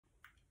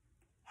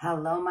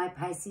Hello, my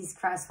Pisces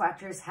Cross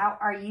Watchers. How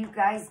are you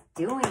guys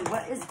doing?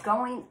 What is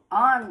going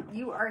on?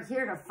 You are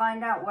here to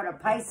find out what a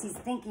Pisces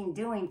thinking,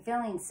 doing,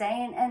 feeling,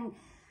 saying, and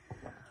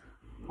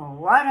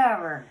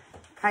whatever.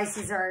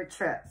 Pisces are a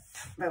trip.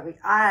 But we,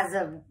 as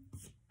a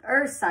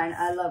earth sign,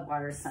 I love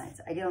water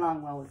signs. I get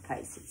along well with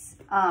Pisces.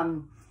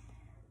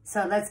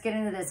 So let's get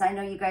into this. I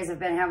know you guys have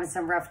been having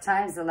some rough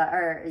times,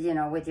 or you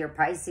know, with your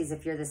Pisces.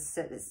 If you're this,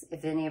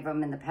 if any of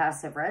them in the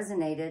past have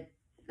resonated,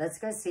 let's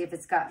go see if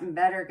it's gotten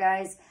better,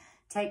 guys.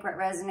 Take what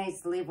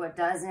resonates, leave what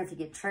doesn't. If you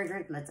get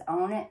triggered, let's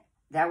own it.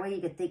 That way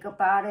you can think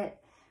about it.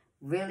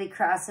 Really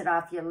cross it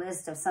off your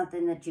list of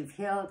something that you've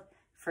healed,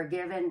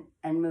 forgiven,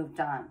 and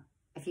moved on.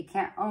 If you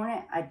can't own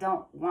it, I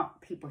don't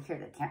want people here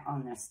that can't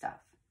own their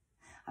stuff.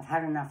 I've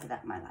had enough of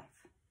that in my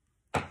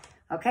life.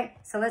 Okay,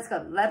 so let's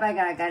go. Led by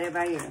God, guided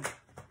by you.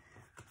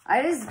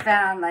 I just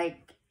found,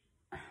 like,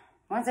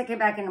 once I came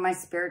back into my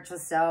spiritual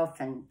self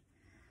and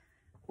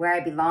where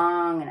I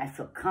belong, and I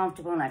feel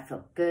comfortable and I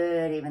feel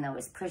good, even though it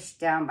was pushed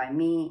down by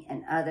me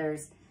and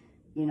others,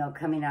 you know,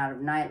 coming out of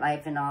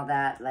nightlife and all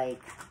that. Like,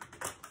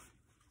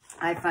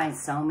 I find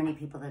so many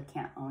people that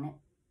can't own it.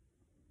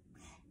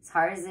 As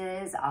hard as it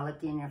is, I'll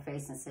look you in your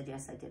face and say,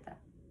 yes, I did that.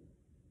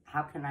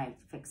 How can I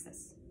fix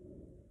this?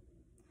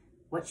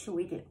 What should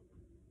we do?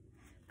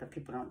 But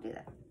people don't do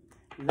that.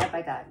 Led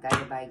by God,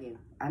 guided by you.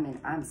 I mean,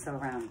 I'm so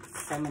around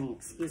so many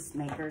excuse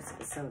makers.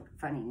 It's so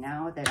funny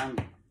now that I'm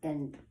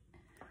in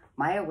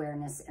my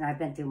awareness, and I've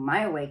been through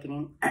my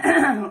awakening,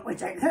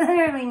 which I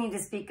clearly need to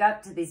speak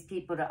up to these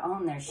people to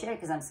own their shit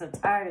because I'm so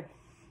tired.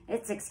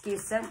 It's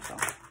excuse central.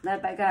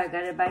 Led by God,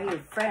 guided by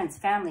you. Friends,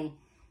 family,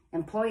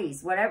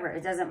 employees, whatever.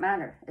 It doesn't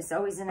matter. It's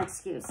always an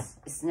excuse.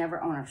 It's never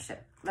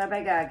ownership. Led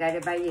by God,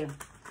 guided by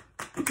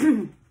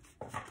you.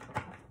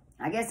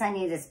 I guess I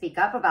need to speak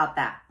up about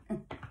that.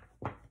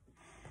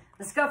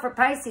 Let's go for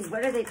Pisces.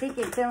 What are they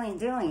thinking, feeling,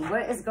 doing?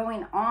 What is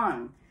going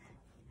on?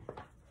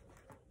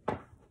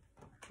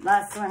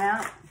 Last one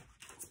out.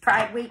 It's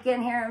Pride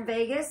weekend here in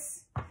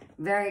Vegas.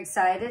 Very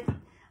excited.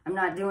 I'm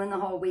not doing the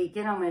whole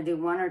weekend. I'm going to do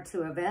 1 or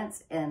 2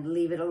 events and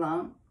leave it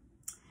alone.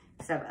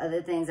 So I have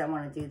other things I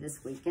want to do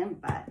this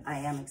weekend, but I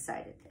am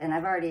excited. And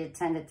I've already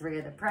attended 3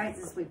 of the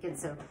Prides this weekend,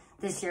 so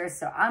this year.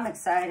 So I'm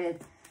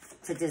excited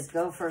to just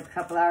go for a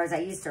couple hours. I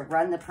used to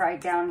run the Pride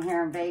down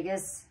here in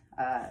Vegas.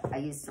 I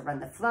used to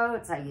run the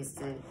floats. I used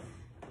to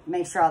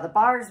make sure all the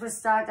bars were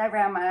stocked. I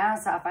ran my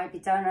ass off. I'd be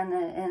done on the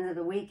end of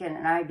the weekend,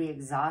 and I'd be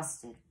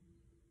exhausted.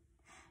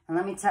 And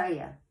let me tell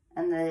you,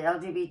 and the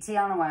LGBT, I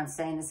don't know why I'm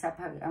saying this.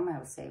 I'm going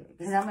to say it.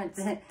 Because I'm going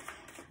to...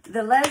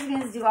 The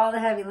lesbians do all the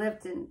heavy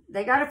lifting.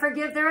 They got to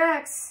forgive their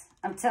ex.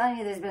 I'm telling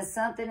you, there's been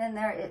something in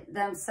there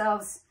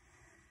themselves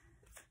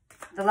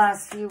the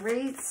last few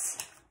reads.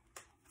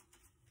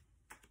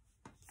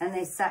 And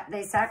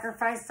they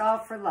sacrificed all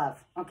for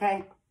love,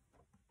 okay?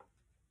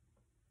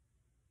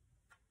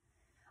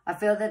 I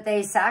feel that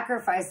they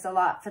sacrificed a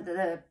lot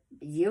for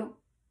you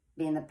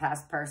being the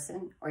past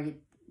person or you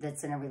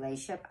that's in a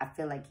relationship. I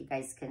feel like you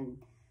guys can,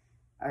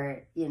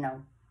 or, you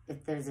know, if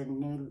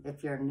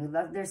you're a new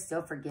love, they're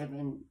still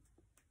forgiving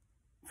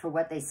for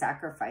what they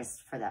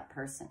sacrificed for that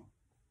person.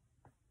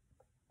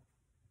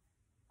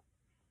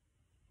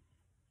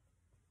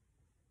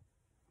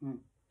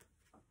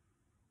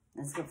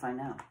 Let's go find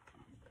out.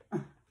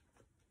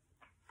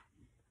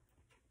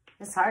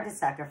 It's hard to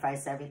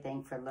sacrifice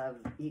everything for love.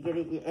 You get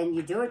it, and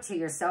you do it to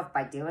yourself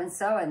by doing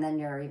so, and then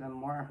you're even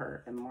more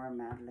hurt and more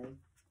madly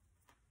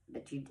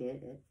that you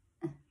did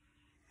it.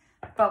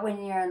 But when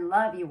you're in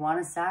love, you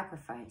want to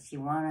sacrifice. You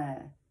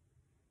want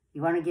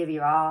to give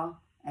your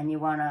all, and you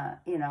want to,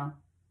 you know,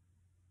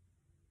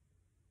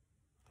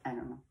 I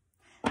don't know.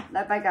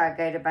 Led by God,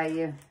 guided by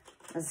you.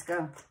 Let's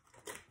go.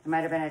 There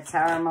might have been a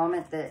tower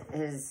moment that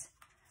has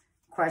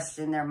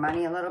questioned their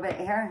money a little bit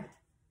here.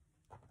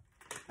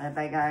 Led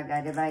by God,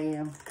 guided by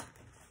you.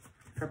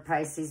 For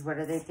Pisces, what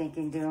are they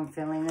thinking, doing,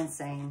 feeling, and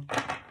saying?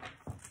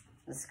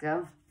 Let's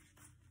go.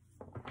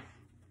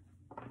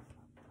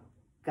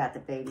 Got the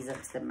babies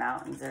up to the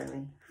mountains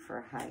early for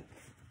a hike.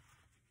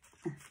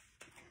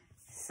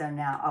 So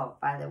now, oh,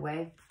 by the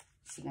way,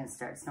 she's going to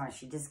start snoring.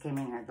 She just came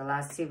in here. The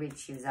last 2 weeks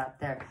she was out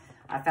there.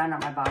 I found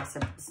out my boxer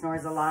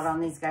snores a lot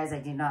on these guys. I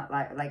do not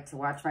like to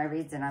watch my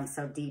reads, and I'm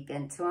so deep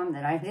into them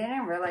that I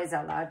didn't realize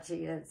how loud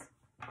she is.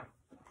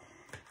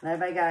 Led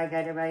by God,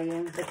 guided by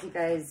you. But you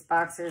guys,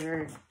 boxers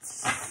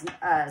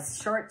are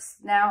shorts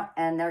now,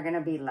 and they're going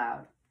to be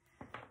loud.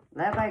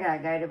 Led by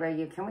God, guided by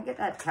you. Can we get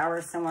that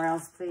tower somewhere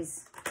else,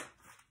 please?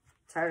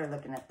 Tired of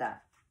looking at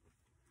that.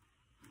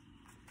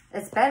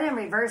 It's been in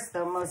reverse,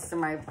 though, most of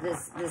my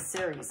this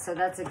series, so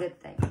that's a good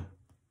thing.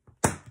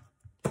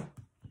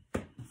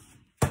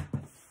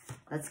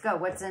 Let's go.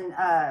 What's in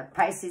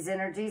Pisces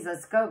energies?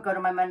 Let's go. Go to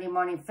my Monday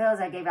morning fills.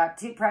 I gave out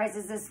 2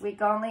 prizes this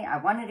week only. I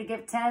wanted to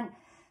give 10.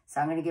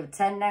 So I'm going to give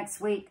 10 next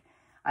week.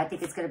 I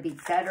think it's going to be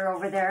better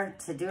over there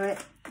to do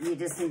it. You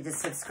just need to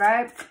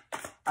subscribe.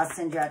 I'll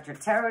send you out your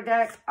tarot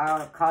deck.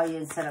 I'll call you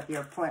and set up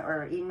your appointment,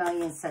 or email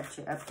you and set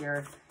you up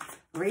your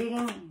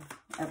reading,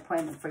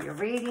 appointment for your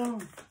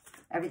reading.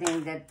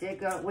 Everything that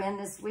did win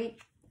this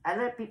week. I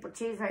let people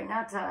choose right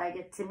now till I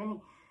get too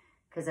many,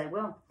 because I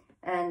will.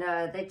 And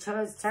they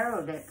chose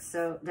tarot decks,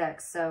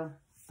 so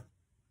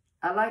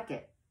I like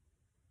it.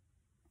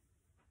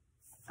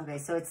 Okay,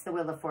 so it's the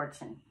Wheel of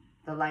Fortune.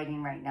 The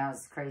lighting right now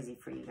is crazy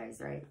for you guys,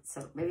 right?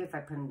 So maybe if I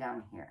put them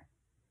down here.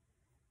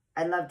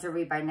 I love to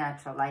read by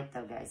natural light,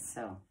 though, guys.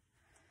 So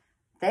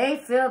they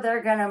feel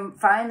they're going to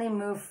finally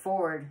move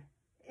forward.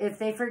 If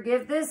they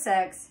forgive this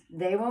ex,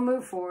 they will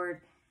move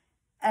forward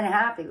and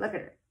happy. Look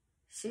at her.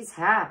 She's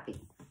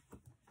happy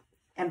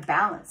and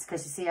balanced,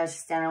 because you see how she's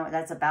standing on,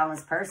 that's a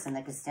balanced person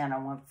that could stand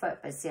on one foot.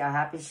 But see how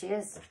happy she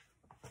is?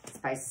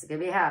 Pisces is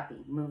going to be happy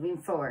moving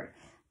forward.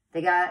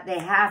 They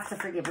have to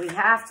forgive. We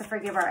have to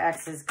forgive our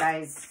exes,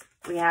 guys.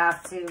 We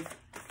have to.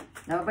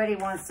 Nobody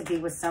wants to be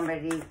with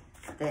somebody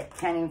that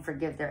can't even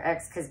forgive their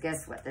ex, because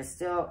guess what? They're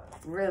still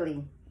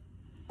really...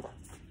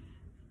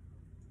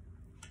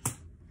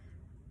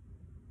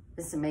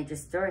 This is a major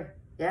story.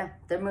 Yeah,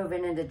 they're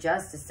moving into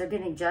justice. They're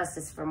getting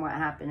justice from what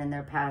happened in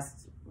their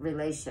past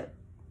relationship.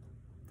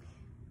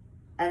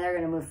 And they're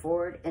going to move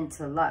forward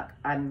into luck.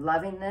 I'm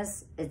loving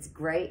this. It's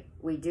great.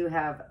 We do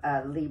have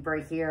a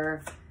Libra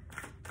here.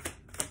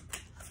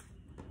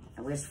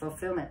 A wish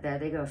fulfillment. There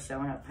they go,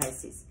 showing up,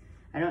 Pisces.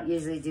 I don't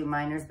usually do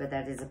minors, but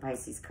that is a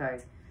Pisces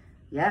card.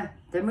 Yeah,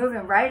 they're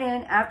moving right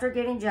in after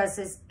getting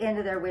justice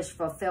into their wish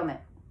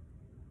fulfillment.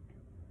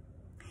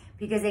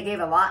 Because they gave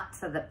a lot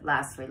to the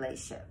last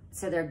relationship.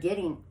 So they're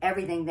getting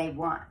everything they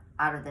want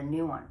out of the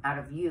new one, out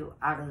of you,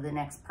 out of the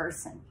next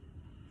person,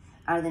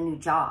 out of the new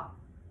job.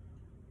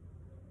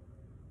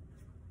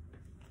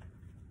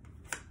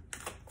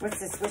 What's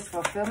this wish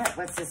fulfillment?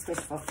 What's this wish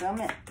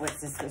fulfillment?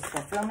 What's this wish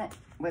fulfillment?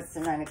 What's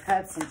the Nine of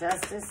Cups and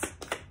justice?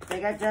 They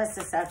got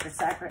justice after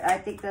sacrifice. I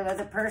think the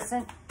other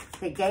person,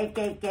 they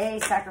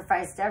gave,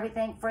 sacrificed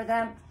everything for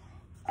them,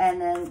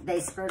 and then they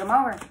screwed them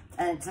over.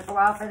 And it took a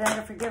while for them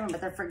to forgive them, but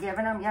they're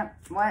forgiving them.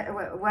 Yep.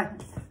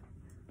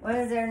 What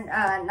is their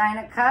Nine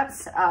of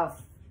Cups? Oh,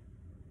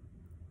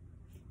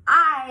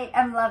 I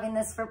am loving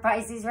this for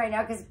Pisces right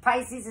now, because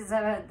Pisces is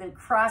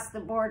across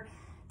the board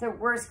the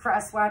worst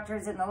cross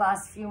watchers in the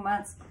last few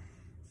months.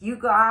 You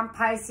go on,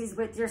 Pisces,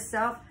 with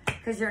yourself,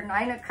 because your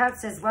Nine of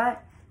Cups is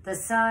what? The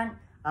sun,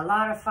 a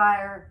lot of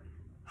fire,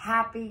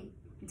 happy,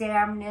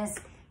 damnness,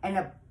 and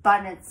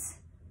abundance.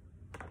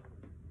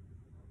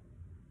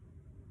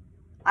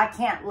 I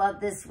can't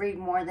love this read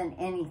more than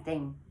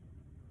anything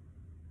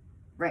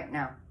right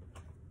now.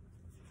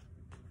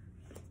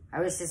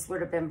 I wish this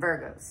would have been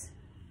Virgos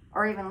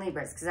or even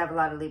Libras, because I have a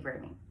lot of Libra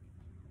in me.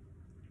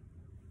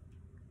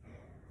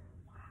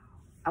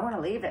 I want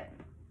to leave it.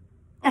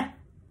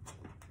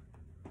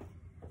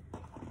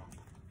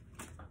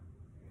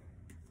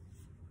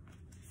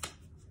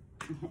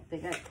 They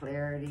got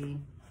clarity.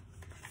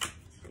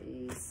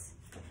 Jeez.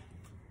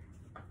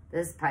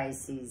 This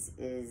Pisces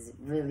is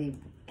really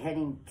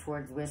heading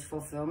towards wish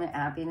fulfillment,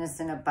 happiness,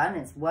 and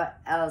abundance. What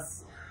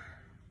else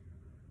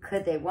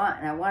could they want?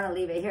 And I want to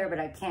leave it here, but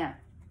I can't.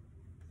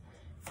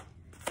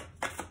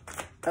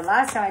 The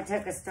last time I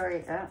took a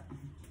story... Oh.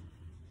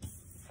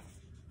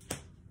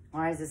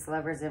 Why is this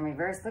Lovers in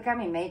reverse? Look how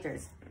many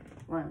majors.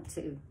 1,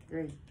 2,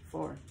 3,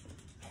 4.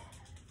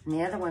 And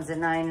the other one's a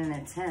 9 and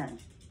a 10.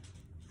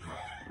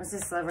 What's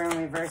this Lover in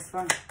reverse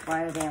for?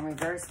 Why are they in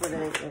reverse?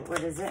 What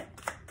is it?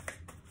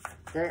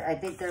 I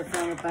think they're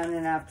feeling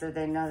abundant after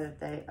they know that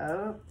they...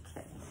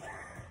 Okay.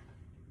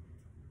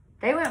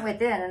 They went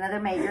within another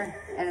major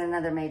and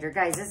another major.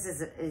 Guys, this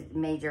is a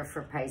major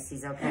for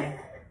Pisces, okay?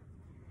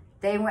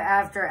 They went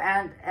after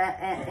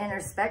an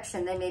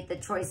introspection. They made the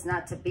choice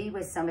not to be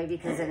with somebody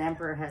because an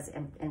emperor has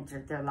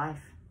entered their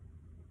life.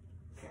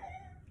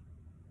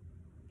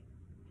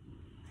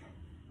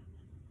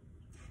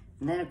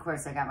 And then, of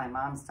course, I got my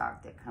mom's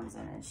dog that comes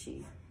in, and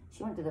she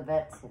went to the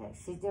vet today.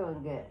 She's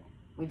doing good.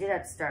 We did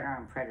have to start her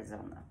on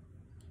prednisone,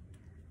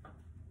 though.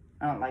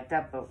 I don't like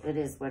that, but it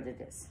is what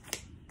it is.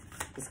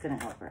 It's going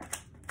to help her.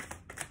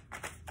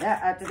 Yeah,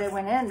 after they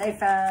went in, they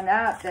found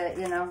out that,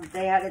 you know,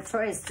 they had a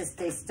choice to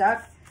stay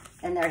stuck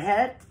in their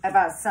head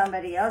about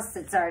somebody else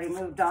that's already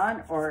moved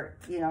on or,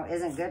 you know,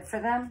 isn't good for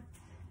them.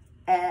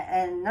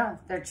 And no,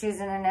 they're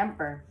choosing an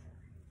emperor.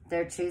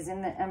 They're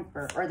choosing the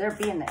emperor, or they're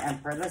being the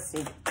emperor. Let's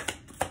see.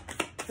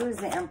 Who's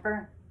the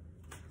emperor?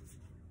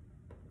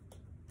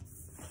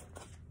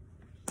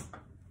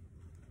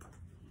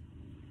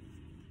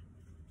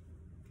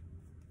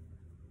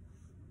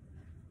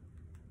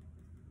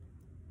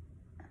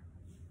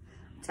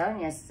 I'm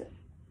telling you,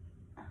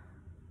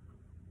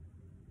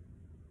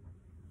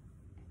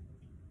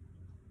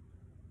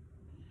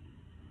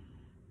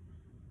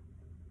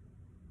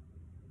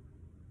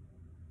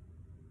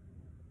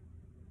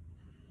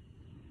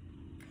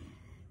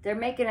 they're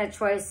making a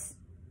choice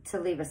to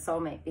leave a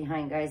soulmate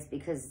behind, guys,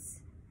 because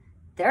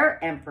they're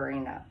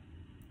emperoring up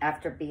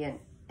after being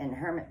in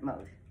hermit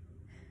mode.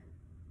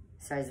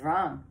 So I was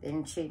wrong. They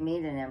didn't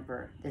meet an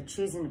emperor. They're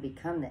choosing to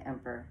become the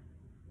emperor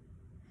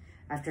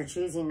after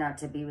choosing not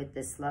to be with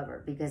this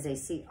lover because they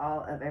see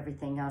all of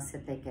everything else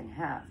that they can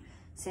have.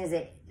 As soon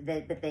as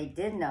but they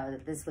did know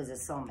that this was a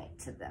soulmate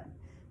to them.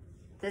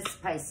 this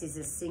Pisces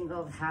is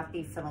single,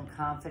 happy, feeling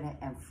confident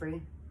and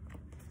free.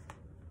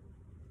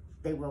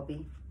 They will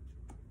be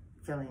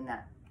feeling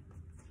that.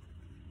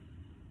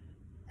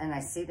 And I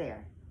see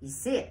there. You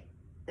see it.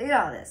 Look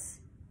at all this.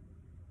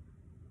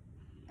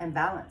 And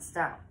balanced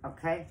out,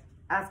 okay?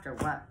 After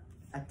what?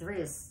 A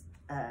three of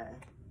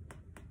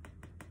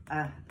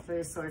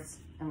Swords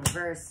in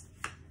reverse,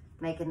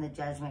 making the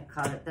judgment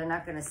call. They're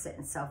not going to sit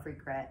in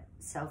self-regret,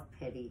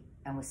 self-pity,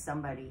 and with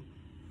somebody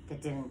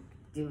that didn't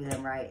do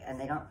them right, and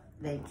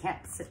they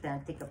can't sit there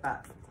and think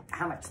about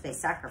how much they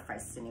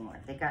sacrificed anymore.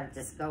 They got to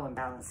just go and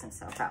balance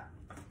themselves out.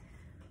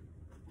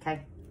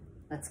 Okay,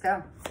 let's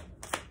go.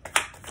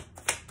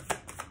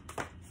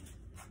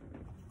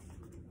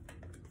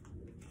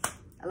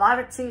 A lot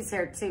of twos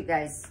here too,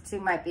 guys. Two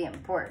might be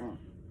important.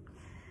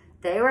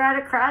 They were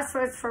at a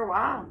crossroads for a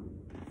while.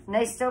 And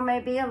they still may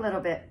be a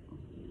little bit.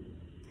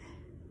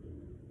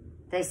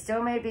 They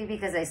still may be,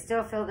 because I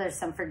still feel there's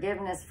some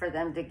forgiveness for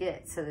them to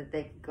get so that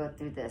they can go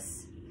through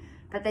this.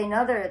 But they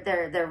know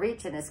they're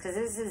reaching this, because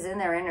this is in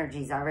their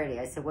energies already.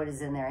 I said, what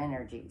is in their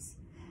energies?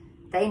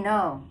 They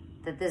know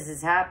that this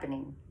is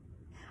happening.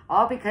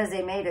 All because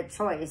they made a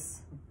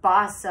choice,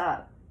 boss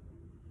up,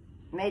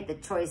 made the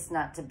choice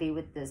not to be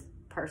with this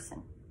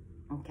person,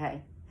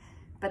 okay?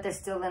 But they're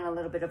still in a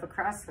little bit of a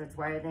crossroads.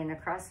 Why are they in a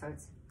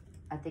crossroads?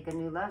 I think a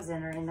new love's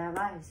entering their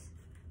lives,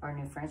 or a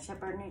new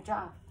friendship, or a new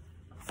job.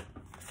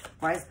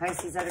 Why is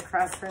Pisces at a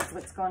crossroads?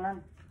 What's going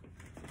on?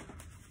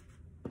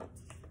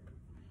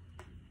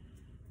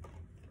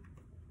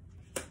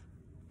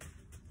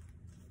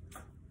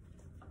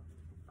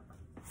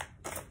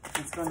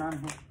 What's going on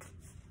here?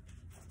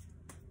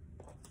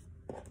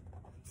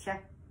 Yeah,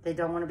 they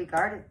don't want to be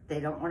guarded. They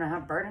don't want to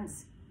have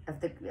burdens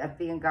of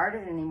being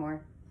guarded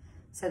anymore.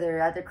 So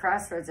they're at the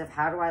crossroads of,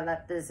 how do I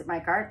let my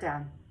guard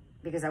down?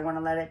 Because I want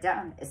to let it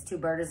down. It's too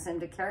burdensome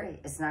to carry.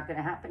 It's not going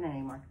to happen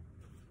anymore.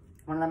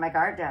 I want to let my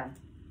guard down.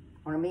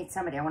 I want to meet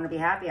somebody. I want to be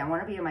happy. I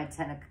want to be in my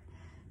Ten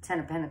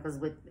of Pentacles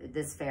with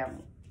this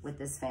family.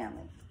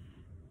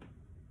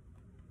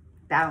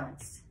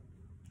 Balanced.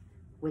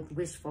 With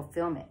wish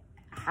fulfillment.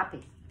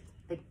 Happy.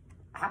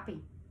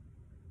 Happy.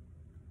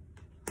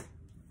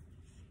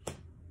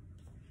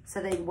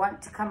 So they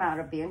want to come out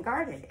of being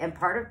guarded. And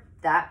part of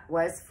that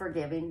was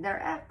forgiving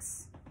their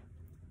ex.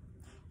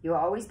 You'll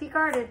always be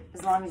guarded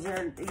as long as you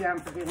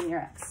haven't forgiven your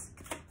ex.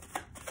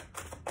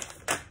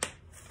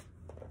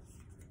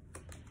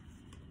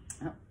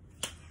 Oh.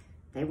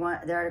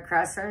 They're at a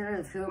crossroads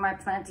of, who am I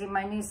planting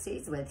my new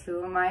seeds with?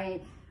 Who am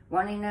I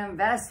wanting to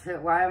invest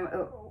with? Why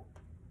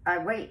I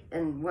wait,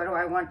 and what do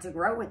I want to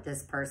grow with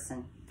this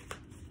person?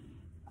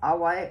 I'll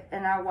wait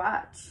and I'll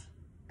watch.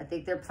 I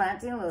think they're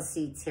planting little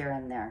seeds here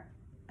and there.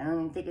 I don't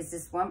even think it's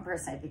just one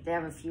person. I think they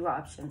have a few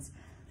options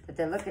that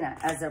they're looking at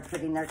as they're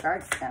putting their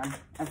guards down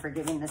and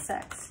forgiving the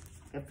sex.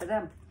 Good for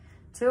them.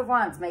 Two of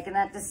Wands, making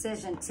that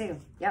decision too.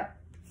 Yep,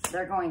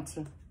 they're going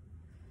to.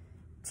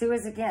 Two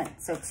is again.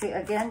 So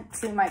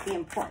two might be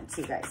important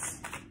to you guys.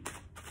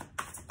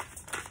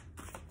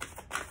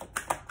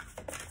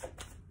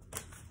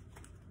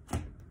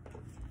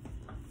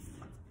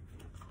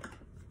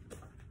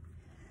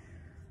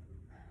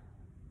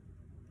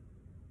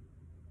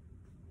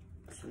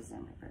 She was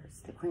in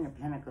reverse. The Queen of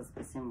Pentacles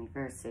was in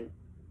reverse. So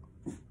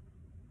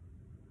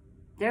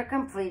they're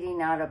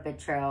completing out a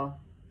betrayal.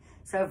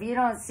 So if you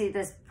don't see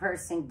this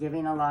person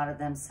giving a lot of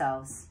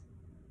themselves,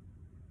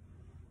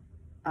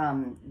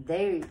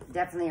 they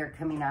definitely are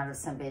coming out of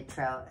some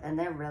betrayal, and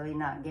they're really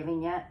not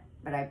giving yet.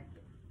 But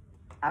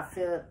I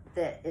feel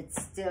that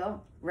it's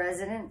still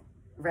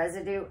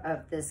residue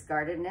of this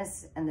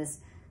guardedness, and this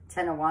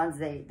Ten of Wands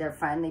they're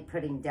finally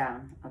putting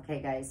down.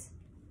 Okay, guys?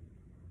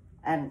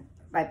 And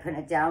by putting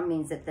it down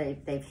means that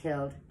they've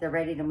healed. They're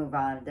ready to move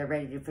on. They're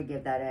ready to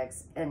forgive that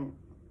ex. And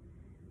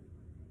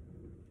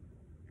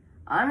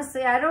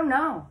honestly, I don't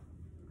know.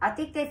 I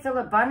think they feel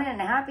abundant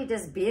and happy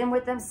just being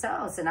with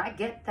themselves, and I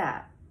get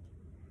that.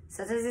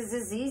 Sometimes this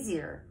is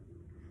easier.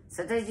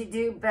 Sometimes you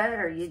do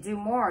better, you do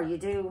more, you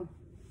do,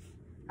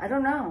 I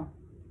don't know.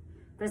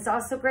 But it's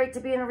also great to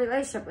be in a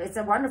relationship. It's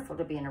wonderful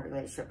to be in a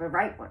relationship, a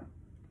right one.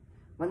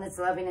 One that's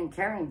loving and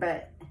caring,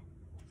 but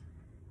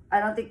I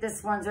don't think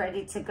this one's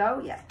ready to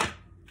go yet.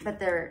 But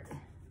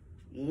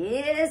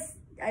yes,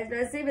 I was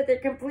going to say, but they're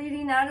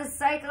completing out a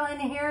cycle,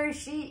 and here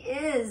she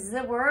is,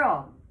 the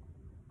world.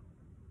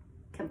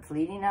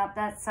 Completing out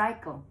that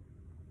cycle.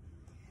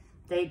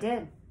 They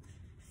did.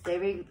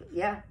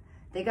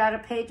 They got a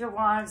Page of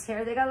Wands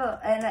here. They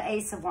got and an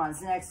Ace of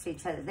Wands next to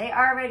each other. They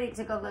are ready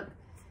to go look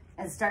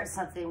and start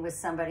something with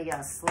somebody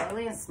else,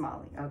 slowly and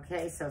smallly.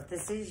 Okay, so if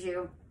this is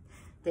you,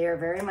 they are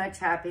very much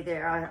happy. They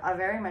are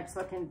very much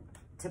looking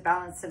to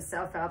balance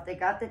themselves out. They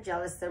got the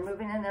jealous. They're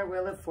moving in their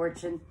Wheel of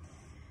Fortune.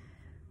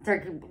 They're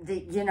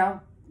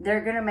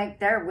going to make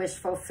their wish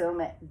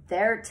fulfillment,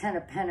 their Ten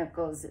of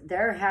Pentacles,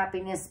 their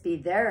happiness be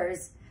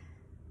theirs.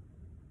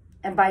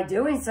 And by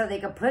doing so, they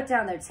could put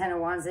down their Ten of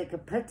Wands. They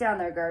could put down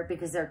their guard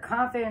because they're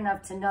confident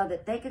enough to know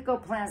that they could go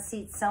plant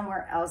seeds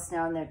somewhere else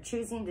now, and they're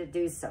choosing to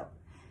do so.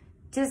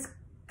 Just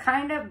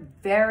kind of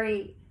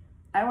very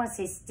I don't want to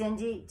say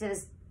stingy,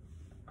 just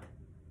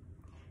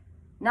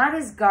not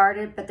as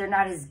guarded, but they're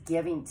not as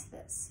giving to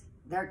this.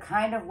 They're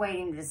kind of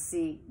waiting to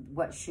see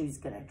what shoe's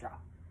going to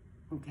drop.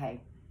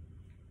 Okay.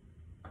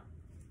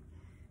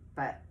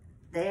 But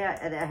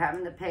they're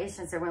having the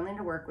patience. They're willing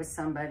to work with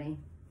somebody.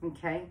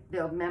 Okay.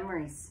 Build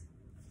memories.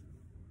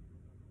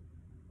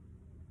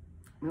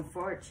 Move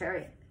forward,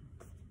 Chariot.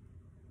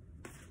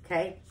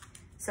 Okay.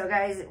 So,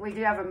 guys, we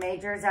do have a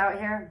majors out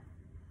here.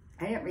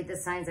 I didn't read the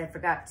signs. I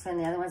forgot to in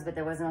the other ones, but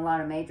there wasn't a lot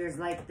of majors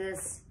like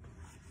this.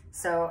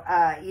 So,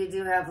 you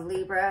do have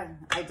Libra.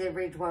 I did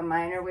read one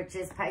minor, which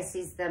is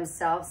Pisces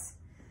themselves.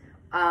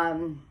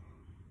 You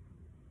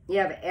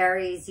have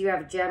Aries. You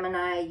have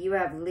Gemini. You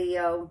have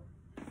Leo.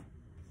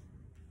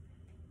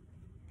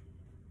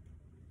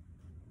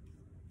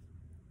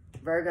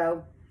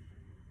 Virgo.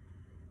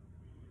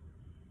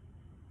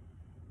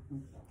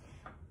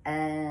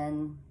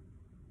 And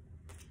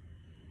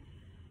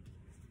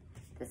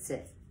that's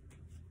it.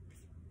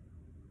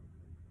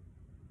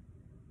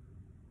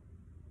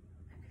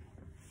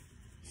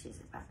 She's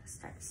about to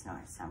start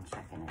snoring, so I'm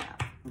checking it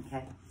out.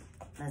 Okay,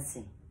 let's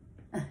see.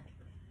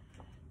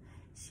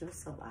 She was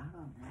so loud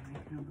on there. I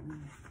couldn't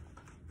believe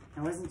it.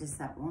 It wasn't just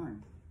that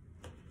one.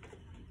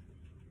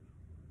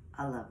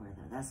 I love her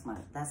though.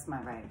 That's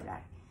my ride or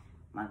die,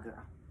 my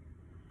girl.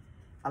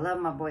 I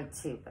love my boy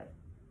too, but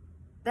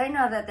they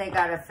know that they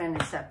gotta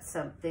finish up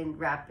something,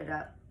 wrap it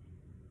up.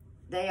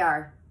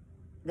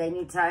 They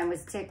knew time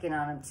was ticking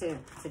on them too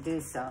to do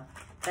so.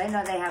 They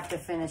know they have to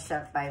finish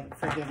up by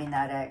forgiving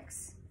that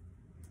ex.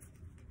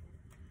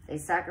 They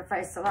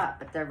sacrificed a lot,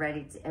 but they're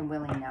ready to, and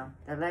willing now.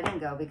 They're letting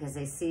go because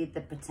they see the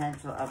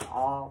potential of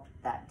all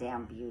that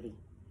damn beauty.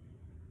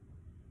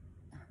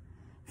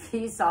 If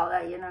you saw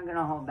that, you're not going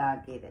to hold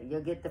back either.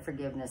 You'll get the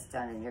forgiveness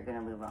done and you're going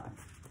to move on.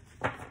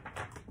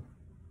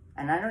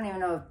 And I don't even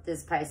know if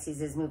this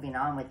Pisces is moving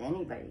on with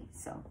anybody.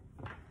 So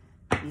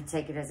you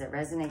take it as it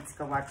resonates.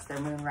 Go watch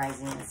their moon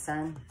rising in the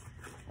sun.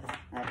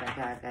 Like I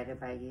got guided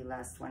by you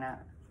last one out.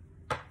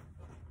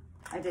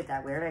 I did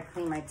that weird. I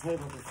cleaned my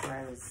table before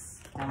I was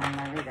done with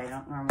my read. I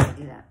don't normally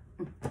do that.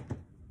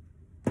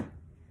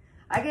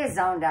 I get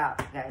zoned out,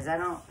 guys. I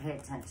don't pay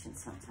attention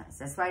sometimes.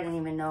 That's why I didn't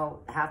even know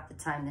half the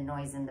time the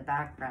noise in the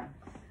background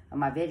of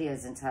my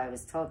videos until I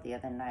was told the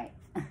other night.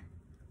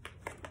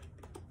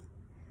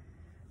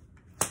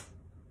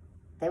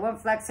 They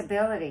want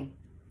flexibility.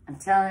 I'm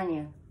telling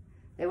you.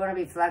 They want to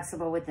be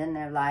flexible within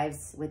their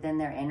lives, within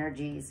their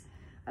energies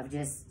of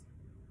just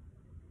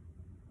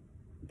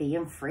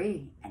being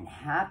free and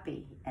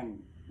happy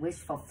and wish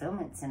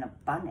fulfillments and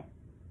abundant.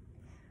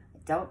 I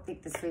don't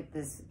think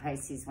this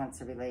Pisces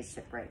wants a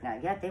relationship right now.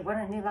 Yeah, they want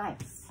a new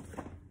life.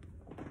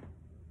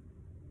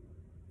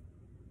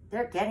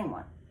 They're getting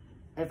one.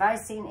 If I've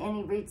seen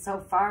any read so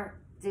far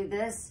do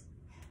this,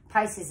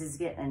 Pisces is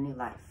getting a new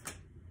life.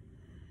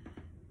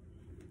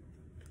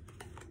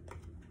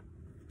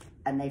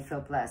 And they feel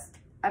blessed.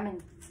 I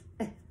mean,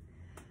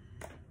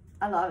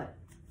 I love it.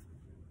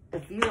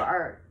 If you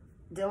are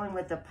dealing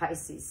with the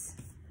Pisces,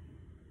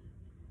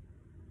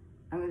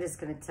 I'm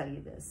just going to tell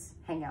you this.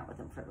 Hang out with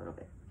them for a little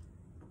bit.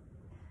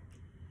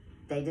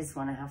 They just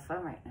want to have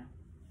fun right now.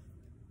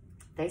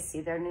 They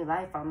see their new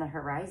life on the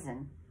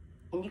horizon.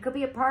 And you could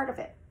be a part of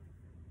it.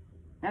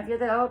 Now, if you're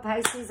the old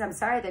Pisces, I'm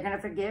sorry, they're going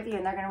to forgive you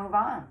and they're going to move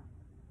on.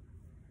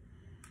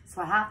 That's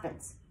what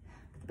happens.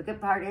 But the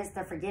good part is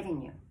they're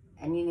forgiving you.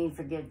 And you need to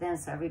forgive them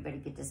so everybody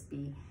could just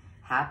be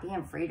happy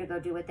and free to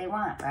go do what they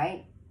want,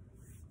 right?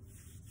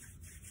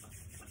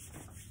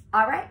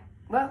 All right.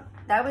 Well,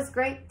 that was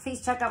great.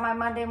 Please check out my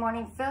Monday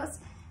morning fills.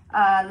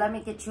 Let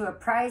me get you a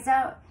prize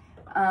out.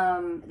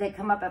 They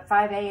come up at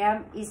 5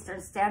 a.m.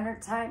 Eastern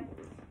Standard Time.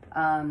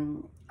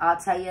 I'll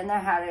tell you in there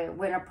how to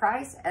win a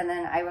prize, and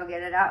then I will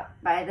get it out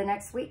by the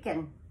next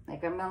weekend.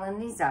 Like I'm mailing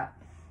these out.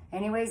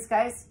 Anyways,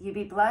 guys, you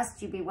be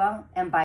blessed, you be well, and bye.